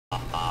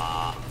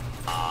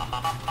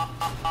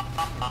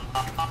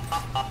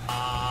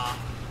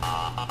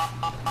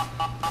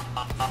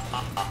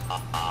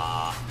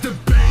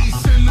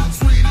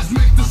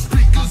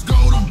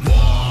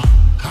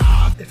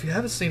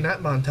haven't seen that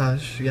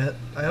montage yet.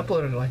 I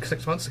uploaded it like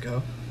 6 months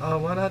ago.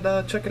 Why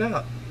not check it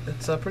out?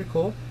 It's pretty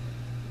cool.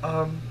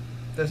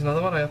 There's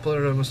another one I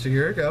uploaded almost a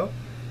year ago.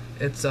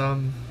 It's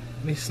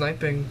me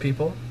sniping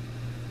people.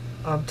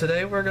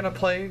 Today we're gonna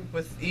play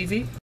with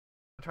Evie.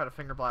 I'll try to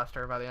finger blast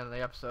her by the end of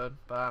the episode,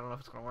 but I don't know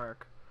if it's gonna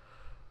work.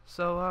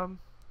 So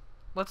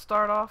let's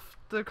start off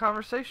the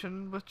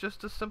conversation with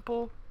just a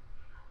simple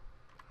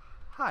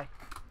hi.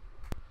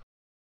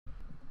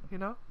 You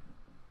know?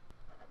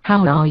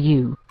 How are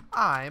you?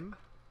 I'm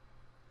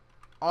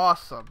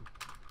awesome.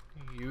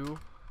 You,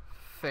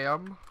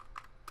 fam?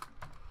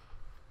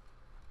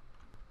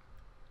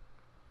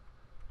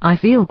 I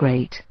feel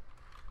great.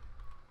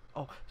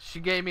 Oh, she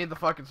gave me the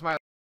fucking smile.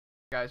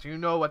 Guys, you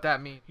know what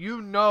that means. You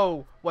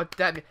know what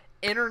that means.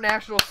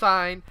 International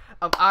sign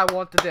of I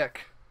want the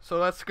dick. So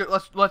let's go,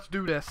 let's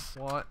do this.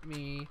 Want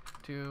me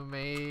to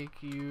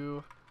make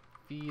you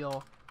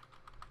feel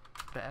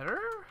better?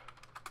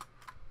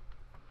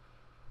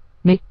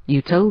 Me,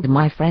 you told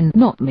my friend,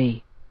 not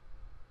me.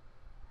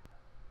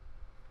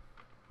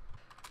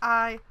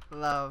 I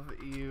love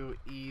you,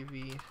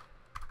 Evie.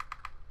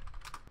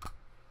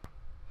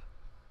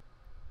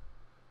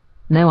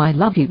 No, I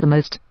love you the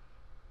most.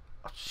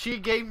 She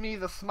gave me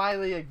the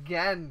smiley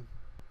again.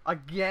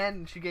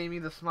 Again, she gave me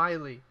the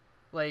smiley.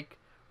 Like,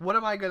 what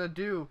am I gonna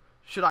do?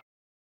 Should I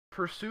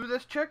pursue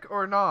this chick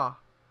or nah?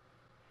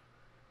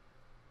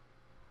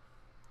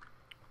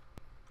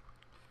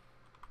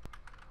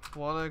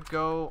 Wanna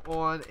go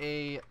on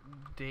a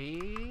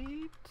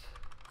date?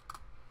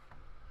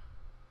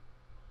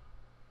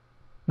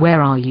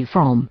 Where are you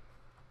from?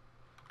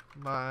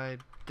 My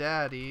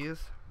daddy's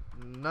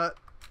nut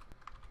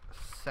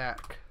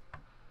sack.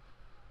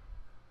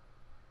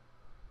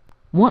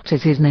 What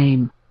is his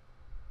name?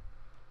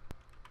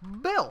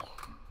 Bill.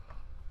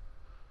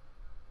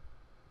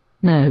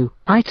 No,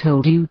 I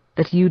told you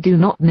that you do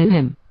not know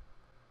him.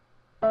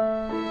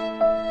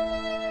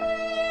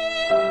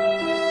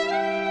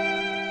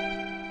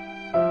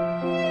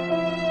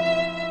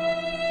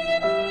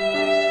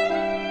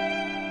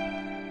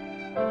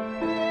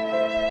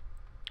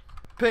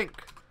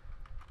 Pink.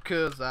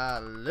 'Cause I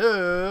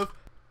love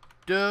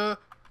the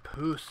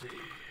pussy.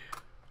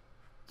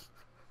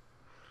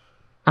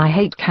 I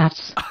hate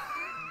cats.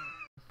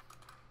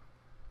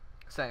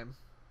 Same.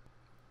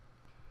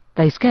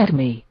 They scared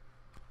me.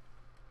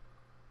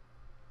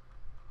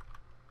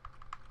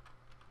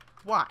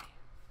 Why?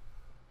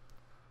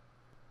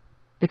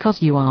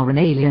 Because you are an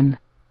alien.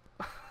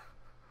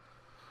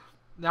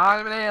 Now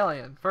I'm an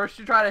alien. First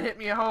you try to hit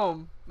me at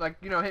home, like,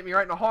 you know, hit me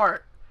right in the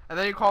heart, and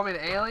then you call me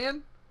an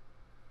alien?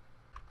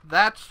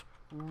 That's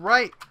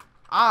right.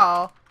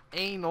 I'll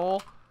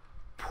anal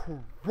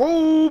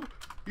probe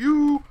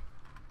you,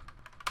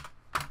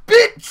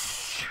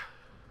 bitch!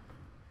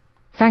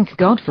 Thank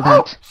God for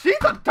Oh, that.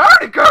 she's a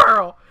dirty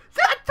girl!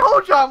 See, I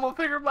told you I'm gonna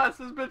finger blast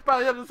this bitch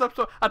by the end of this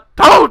episode. I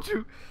told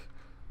you!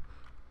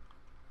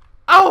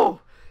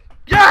 Oh,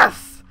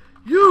 yes!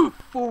 You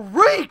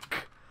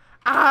freak!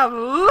 I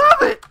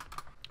love it!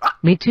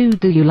 Me too.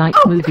 Do you like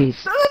Oh,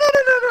 movies? No, no,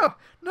 no, no,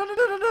 no, no,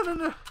 no, no, no, no,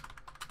 no.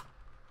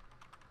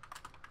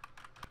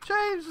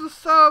 Change the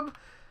subject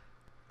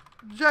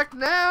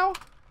now.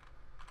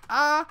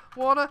 I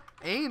wanna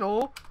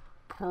anal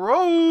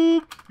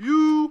probe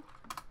you.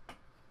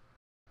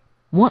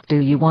 What do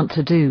you want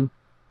to do?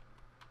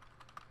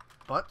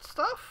 Butt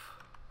stuff?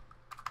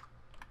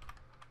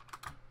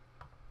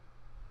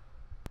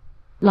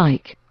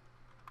 Like,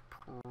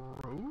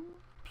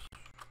 Probes?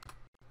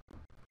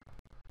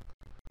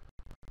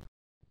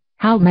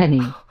 how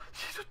many?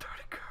 She's a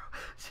dirty girl.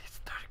 She's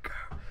a dirty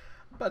girl.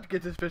 I'm about to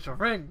get this bitch a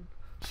ring.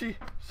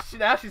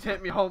 Now she's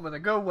hitting me home in a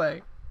good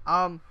way.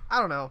 I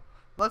don't know.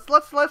 Let's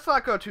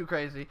not go too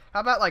crazy.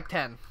 How about like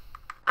 10?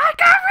 I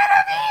got rid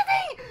of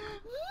Evie!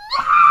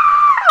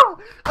 No!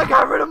 I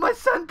got rid of my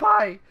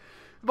senpai,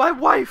 my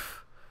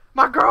wife,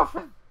 my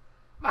girlfriend,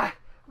 my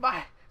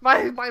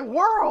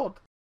world.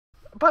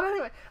 But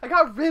anyway, I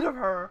got rid of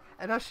her,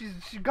 and now she's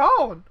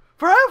gone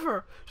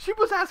forever. She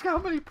was asking how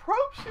many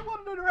probes she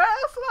wanted in her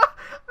ass, and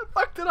I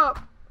fucked it up.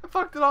 I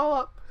fucked it all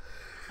up.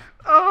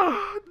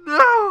 Oh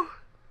no!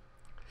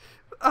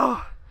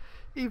 Oh,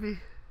 Evie,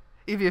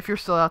 if you're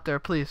still out there,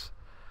 please.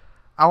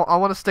 I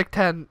want to stick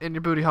 10 in your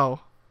booty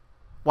hole.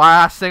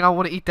 Why I sing I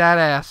want to eat that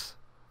ass.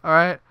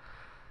 Alright?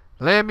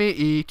 Let me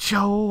eat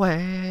your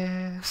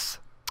ass.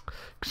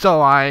 So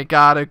I ain't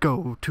gotta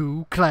go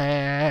to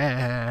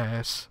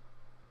class.